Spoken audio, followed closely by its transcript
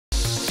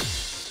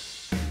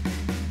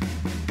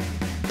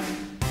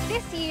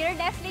year,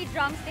 Nestle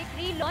Drumstick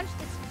relaunched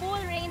its full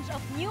range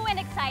of new and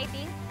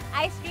exciting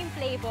ice cream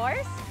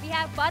flavors. We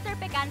have butter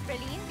pecan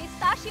praline,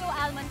 pistachio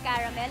almond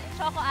caramel,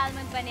 choco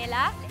almond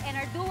vanilla, and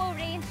our duo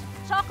range,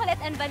 chocolate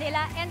and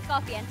vanilla, and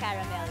coffee and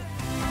caramel.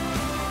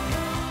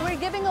 We're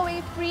giving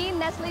away free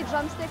Nestle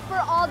Drumstick for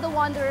all the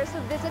Wanderers who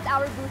visit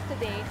our booth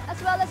today,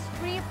 as well as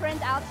free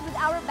printouts with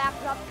our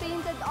backdrop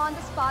painted on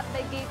the spot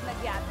by Gabe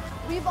Nagyat.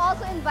 We've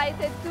also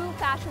invited two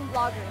fashion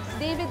bloggers,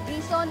 David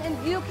Gison and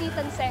Yuki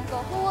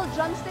Tansenko, who will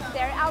drumstick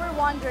dare our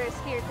Wanderers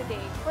here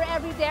today. For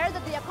every dare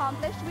that they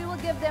accomplish, we will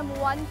give them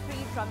one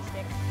free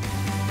drumstick.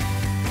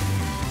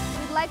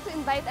 We'd like to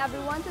invite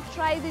everyone to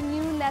try the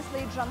new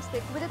Nestle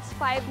Drumstick with its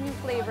 5 new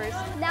flavors,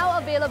 now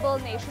available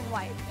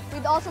nationwide.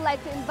 We'd also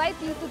like to invite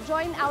you to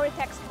join our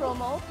text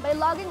promo by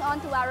logging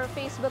on to our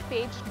Facebook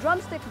page,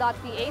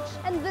 drumstick.ph,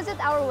 and visit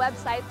our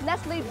website,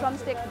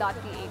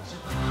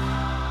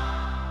 nestledrumstick.ph.